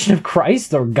no mention of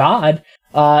Christ or God,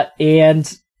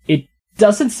 and it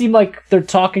doesn't seem like they're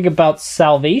talking about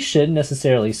salvation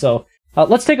necessarily. So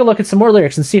let's take a look at some more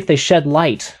lyrics and see if they shed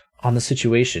light on the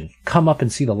situation. Come up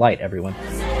and see the light, everyone.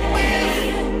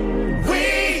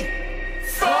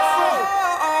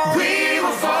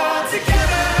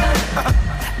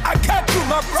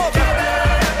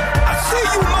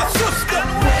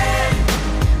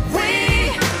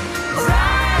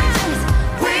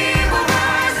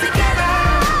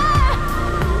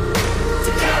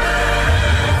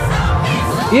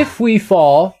 If we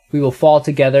fall, we will fall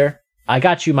together. I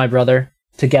got you, my brother.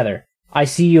 Together. I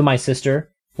see you, my sister.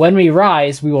 When we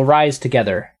rise, we will rise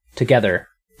together. Together.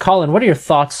 Colin, what are your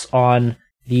thoughts on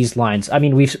these lines? I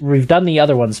mean, we've done the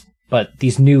other ones, but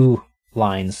these new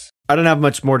lines. I don't have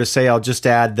much more to say. I'll just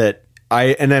add that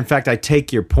and in fact, I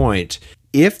take your point.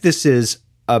 If this is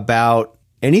about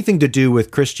anything to do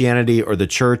with Christianity or the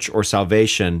church or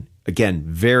salvation, again,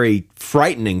 very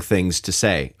frightening things to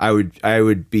say. I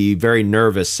would be very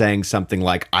nervous saying something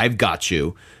like "I've got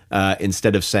you"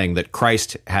 instead of saying that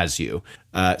Christ has you.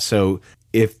 So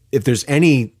if that's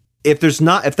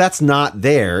not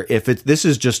there, this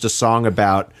is just a song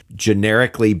about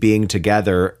generically being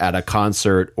together at a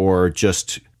concert or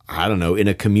just, I don't know, in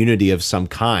a community of some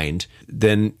kind,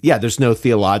 then yeah, there's no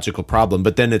theological problem.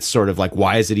 But then it's sort of like,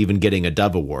 why is it even getting a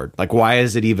Dove Award? Like, why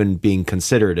is it even being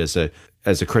considered as a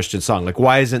Christian song? Like,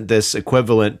 why isn't this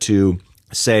equivalent to,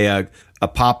 say, a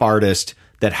pop artist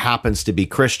that happens to be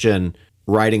Christian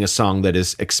writing a song that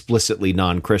is explicitly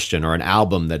non-Christian, or an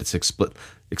album that is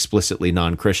explicitly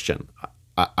non-Christian?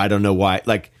 I don't know why.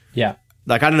 Like, yeah.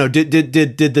 Like, I don't know, did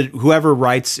whoever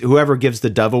gives the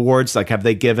Dove Awards, like, have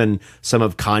they given some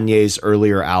of Kanye's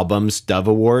earlier albums Dove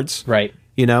Awards? Right.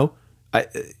 You know,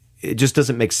 it just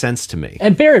doesn't make sense to me.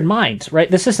 And bear in mind, right,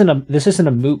 this isn't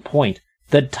a moot point.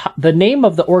 The name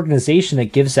of the organization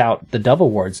that gives out the Dove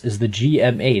Awards is the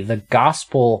GMA, the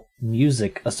Gospel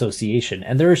Music Association,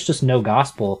 and there is just no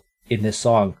gospel in this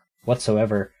song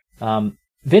whatsoever.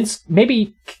 Vince,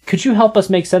 maybe could you help us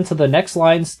make sense of the next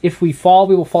lines? If we fall,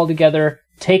 we will fall together.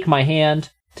 Take my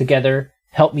hand together.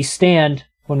 Help me stand.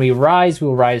 When we rise, we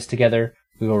will rise together.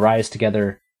 We will rise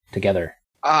together. Together.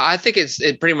 I think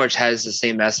it pretty much has the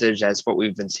same message as what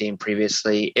we've been seeing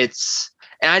previously. And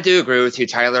I do agree with you,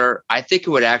 Tyler. I think it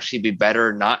would actually be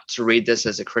better not to read this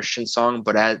as a Christian song,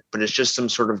 but it's just some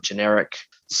sort of generic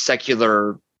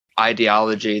secular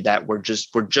ideology that we're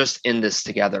just in this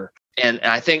together. And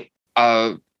I think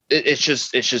it's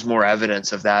just more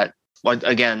evidence of that.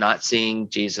 Again, not seeing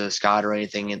Jesus, God, or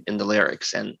anything in the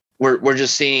lyrics, and we're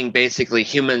just seeing basically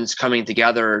humans coming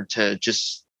together to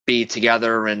just be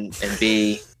together and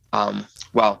be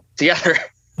together.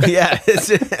 Yeah,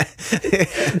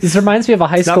 this reminds me of a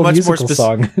High School Musical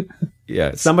song. Yeah,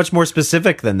 it's not much more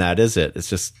specific than that, is it? It's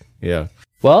just, yeah.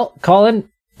 Well, Colin,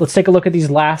 let's take a look at these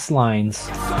last lines.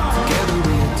 Together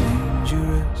we are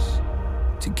dangerous.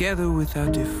 Together with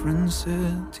our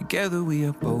differences. Together we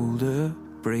are bolder,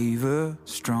 braver,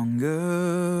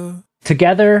 stronger.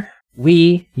 Together,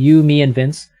 we, you, me, and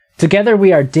Vince. Together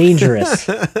we are dangerous.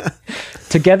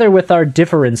 Together with our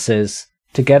differences.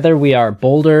 Together we are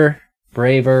bolder,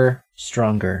 braver,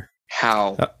 stronger.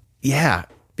 How? Yeah.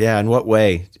 In what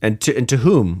way? And to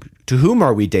whom? To whom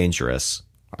are we dangerous?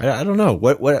 I don't know.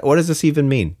 What does this even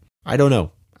mean? I don't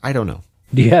know.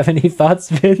 Do you have any thoughts,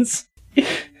 Vince?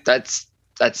 That's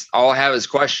all I have is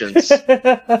questions.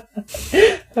 I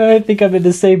think I'm in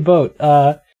the same boat.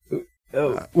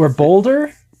 We're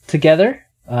bolder together.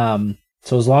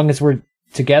 So as long as we're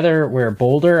together, we're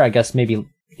bolder. I guess maybe,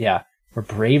 yeah, we're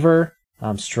braver.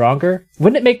 stronger.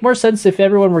 Wouldn't it make more sense if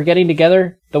everyone were getting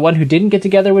together? The one who didn't get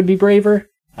together would be braver?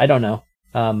 I don't know.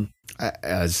 I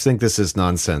just think this is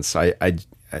nonsense. It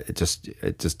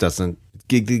just doesn't.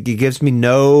 It gives me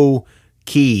no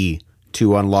key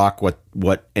to unlock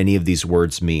what any of these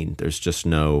words mean. There's just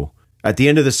no. At the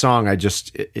end of the song, I'm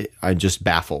just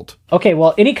baffled. Okay,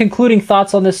 well, any concluding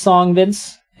thoughts on this song,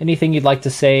 Vince? Anything you'd like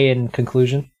to say in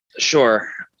conclusion? Sure.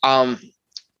 I'd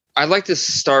like to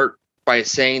start by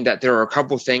saying that there are a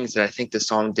couple things that I think the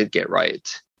song did get right.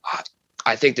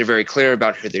 I think they're very clear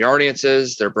about who the audience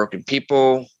is. They're broken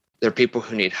people. They're people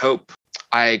who need hope.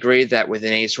 I agree that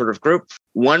within any sort of group,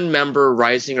 one member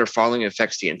rising or falling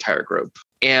affects the entire group.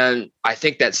 And I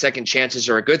think that second chances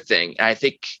are a good thing. And I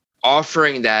think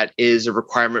offering that is a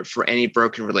requirement for any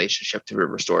broken relationship to be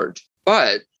restored.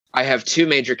 But I have two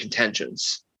major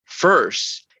contentions.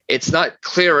 First, it's not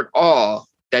clear at all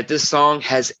that this song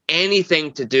has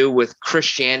anything to do with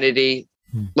Christianity,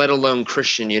 let alone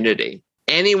Christian unity.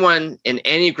 Anyone in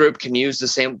any group can use the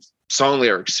same song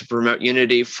lyrics to promote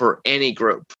unity for any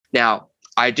group. Now,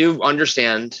 I do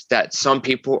understand that some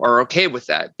people are okay with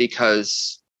that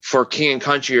because for King and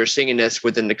Country are singing this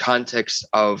within the context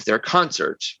of their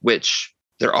concert, which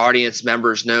their audience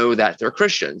members know that they're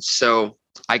Christians. So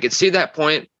I could see that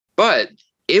point. But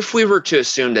if we were to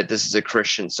assume that this is a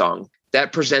Christian song,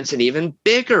 that presents an even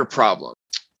bigger problem.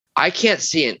 I can't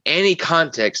see in any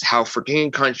context how For King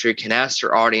and Country can ask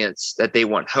their audience that they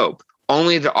want hope,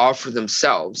 only to offer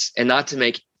themselves and not to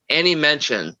make any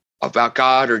mention about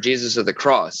God or Jesus or the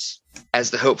cross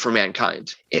as the hope for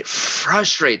mankind. It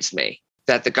frustrates me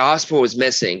that the gospel is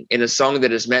missing in a song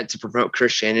that is meant to promote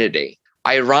Christianity.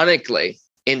 Ironically,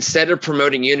 instead of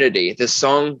promoting unity, this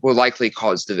song will likely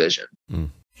cause division.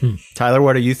 Tyler,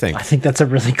 what do you think? I think that's a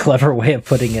really clever way of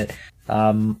putting it.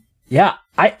 Yeah,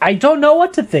 I don't know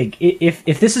what to think.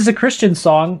 If this is a Christian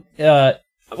song, let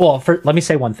me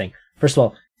say one thing. First of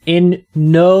all, in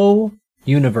no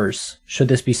universe should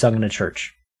this be sung in a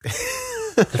church.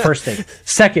 The first thing.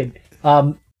 Second,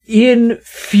 in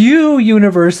few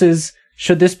universes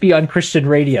should this be on Christian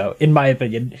radio, in my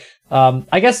opinion.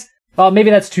 I guess, maybe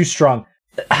that's too strong.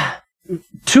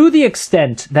 To the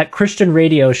extent that Christian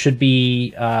radio should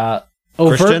be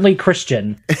overtly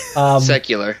Christian.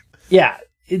 Secular. Yeah.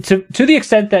 To the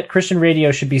extent that Christian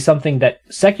radio should be something that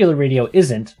secular radio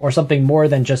isn't, or something more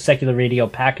than just secular radio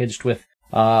packaged with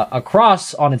a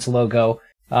cross on its logo,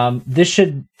 this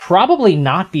should probably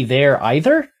not be there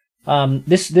either.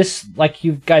 This, like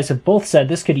you guys have both said,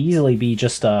 this could easily be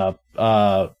just a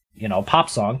pop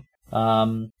song.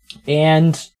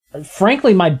 And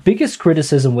frankly, my biggest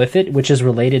criticism with it, which is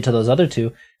related to those other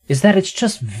two, is that it's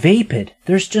just vapid.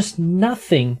 There's just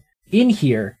nothing in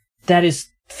here that is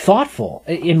thoughtful,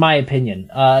 in my opinion.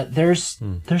 I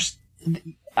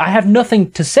have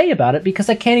nothing to say about it because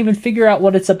I can't even figure out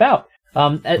what it's about.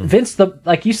 Vince,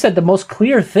 like you said, the most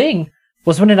clear thing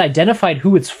was when it identified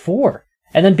who it's for.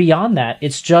 And then beyond that,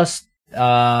 it's just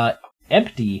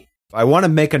empty. I want to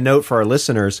make a note for our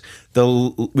listeners.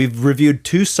 We've reviewed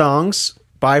two songs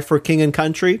by For King and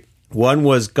Country. One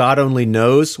was God Only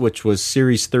Knows, which was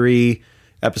Series 3,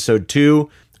 Episode 2,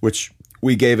 which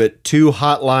we gave it 2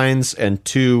 hotlines and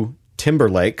 2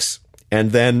 Timberlakes.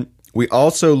 And then we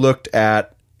also looked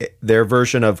at their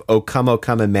version of O Come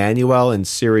Emmanuel in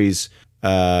Series,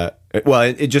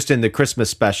 just in the Christmas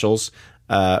specials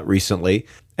recently.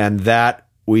 And that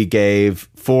we gave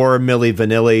 4 Milli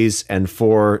Vanillis and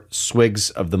 4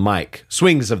 Swings of the Mic,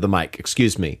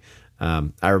 excuse me.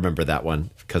 I remember that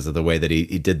one because of the way that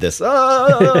he did this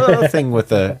thing with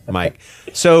the mic.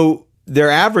 So their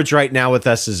average right now with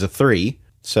us is a 3.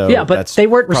 So yeah, but they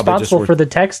weren't responsible for the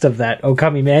text of that O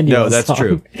Come Emmanuel. No, that's song.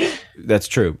 true. That's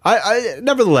true. I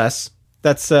nevertheless,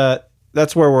 that's where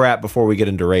we're at before we get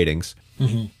into ratings.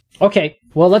 Mm-hmm. Okay,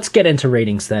 well, let's get into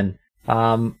ratings then.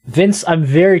 Vince, I'm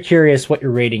very curious what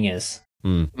your rating is.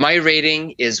 My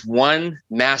rating is 1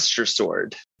 Master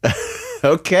Sword.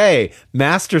 Okay,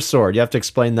 Master Sword. You have to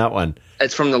explain that one.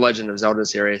 It's from the Legend of Zelda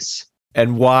series.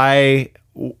 And why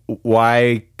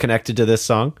connected to this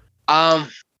song?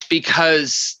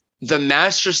 Because the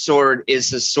Master Sword is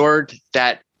the sword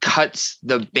that cuts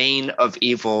the bane of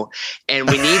evil, and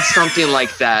we need something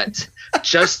like that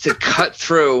just to cut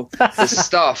through the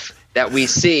stuff that we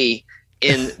see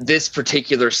in this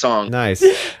particular song. Nice.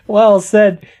 Well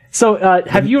said. So,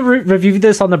 have you reviewed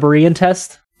this on the Berean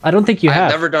test? I don't think you have.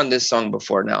 I've never done this song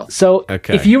before now. So,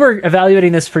 if you were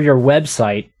evaluating this for your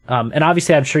website, and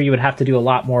obviously I'm sure you would have to do a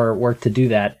lot more work to do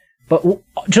that, but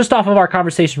just off of our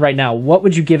conversation right now, what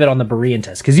would you give it on the Berean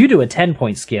test? Because you do a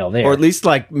 10-point scale there. Or at least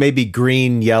like maybe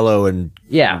green, yellow, and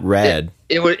red.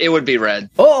 It would be red.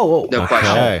 Oh, no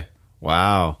question.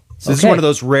 Wow. So this is one of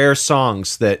those rare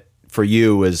songs that for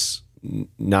you is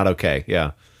not okay.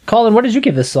 Yeah. Colin, what did you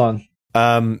give this song?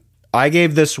 I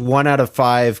gave this 1 out of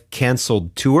 5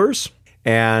 canceled tours.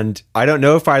 And I don't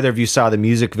know if either of you saw the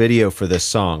music video for this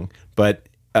song, but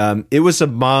it was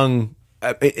among,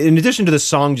 in addition to the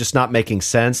song just not making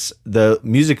sense, the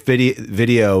music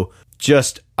video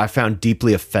just I found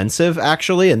deeply offensive,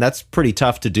 actually, and that's pretty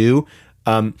tough to do.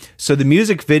 So the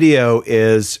music video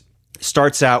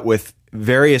starts out with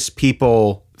various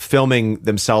people filming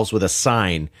themselves with a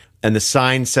sign, and the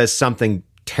sign says something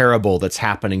terrible that's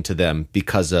happening to them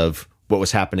because of what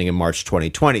was happening in March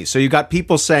 2020. So you got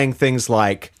people saying things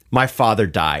like, my father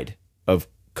died of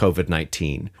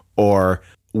COVID-19, or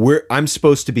I'm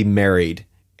supposed to be married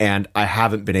and I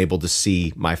haven't been able to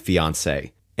see my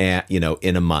fiance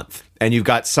in a month. And you've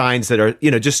got signs that are,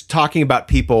 just talking about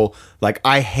people like,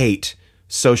 I hate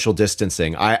social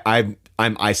distancing. I'm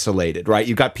isolated, right?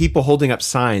 You've got people holding up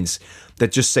signs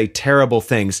that just say terrible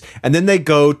things. And then they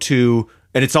go to,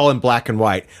 and it's all in black and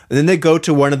white. And then they go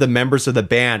to one of the members of the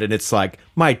band and it's like,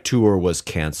 my tour was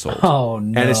canceled. Oh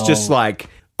no. And it's just like,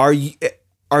 are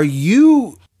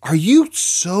you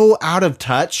so out of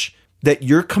touch that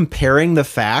you're comparing the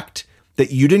fact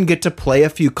that you didn't get to play a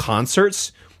few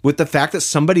concerts with the fact that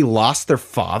somebody lost their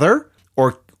father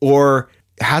or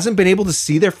hasn't been able to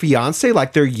see their fiance,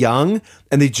 like they're young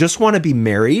and they just want to be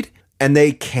married and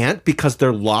they can't because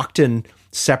they're locked in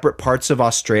separate parts of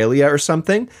Australia or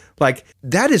something? Like,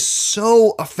 that is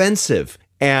so offensive.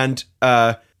 And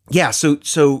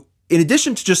so in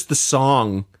addition to just the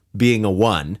song being a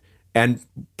 1, and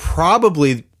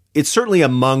probably it's certainly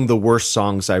among the worst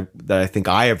songs that I think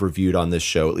I have reviewed on this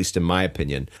show, at least in my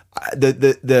opinion,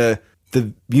 the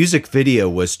music video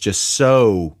was just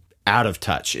so out of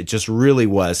touch. It just really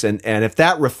was. And if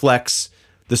that reflects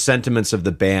the sentiments of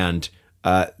the band,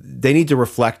 they need to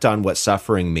reflect on what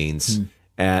suffering means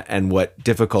and what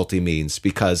difficulty means,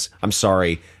 because I'm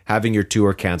sorry, having your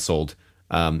tour canceled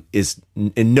is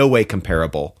in no way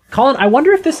comparable. Colin, I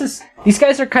wonder if these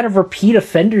guys are kind of repeat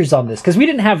offenders on this, because we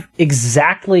didn't have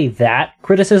exactly that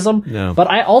criticism. No. But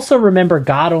I also remember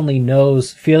God Only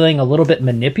Knows feeling a little bit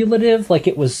manipulative, like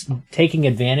it was taking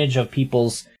advantage of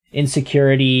people's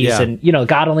insecurities, and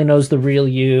God Only Knows the Real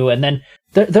You. And then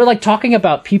they're like talking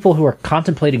about people who are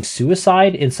contemplating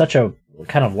suicide in such a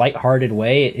kind of lighthearted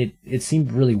way. It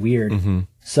seemed really weird. Mm-hmm.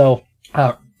 So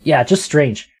just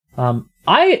strange.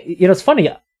 It's funny.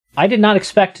 I did not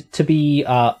expect to be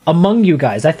among you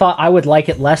guys. I thought I would like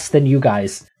it less than you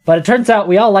guys, but it turns out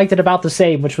we all liked it about the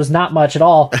same, which was not much at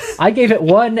all. I gave it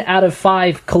 1 out of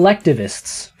 5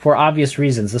 collectivists for obvious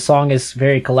reasons. The song is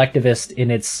very collectivist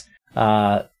in its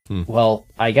well,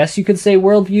 I guess you could say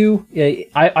worldview.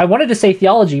 I wanted to say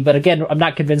theology, but again, I'm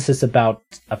not convinced it's about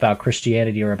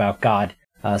Christianity or about God.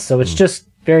 So it's just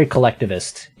very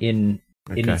collectivist in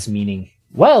its meaning.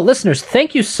 Well, listeners,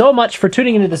 thank you so much for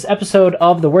tuning into this episode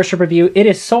of The Worship Review. It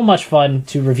is so much fun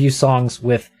to review songs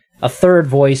with a third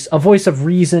voice, a voice of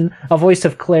reason, a voice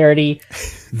of clarity.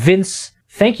 Vince,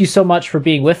 thank you so much for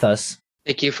being with us.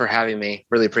 Thank you for having me.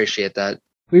 Really appreciate that.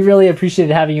 We really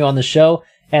appreciated having you on the show.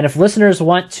 And if listeners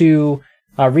want to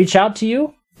reach out to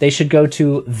you, they should go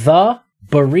to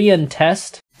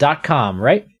thebereantest.com,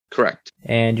 right? Correct.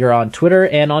 And you're on Twitter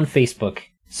and on Facebook.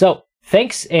 So,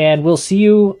 thanks, and we'll see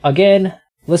you again,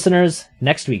 listeners,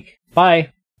 next week.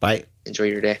 Bye. Bye. Enjoy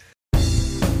your day.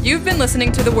 You've been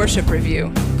listening to The Worship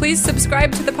Review. Please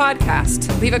subscribe to the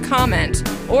podcast, leave a comment,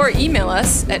 or email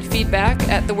us at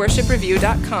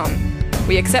feedback@theworshipreview.com.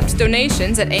 We accept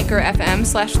donations at Anchor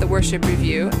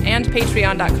FM/theworshipreview and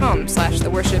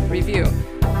patreon.com/theworshipreview.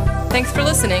 Thanks for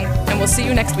listening, and we'll see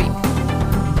you next week.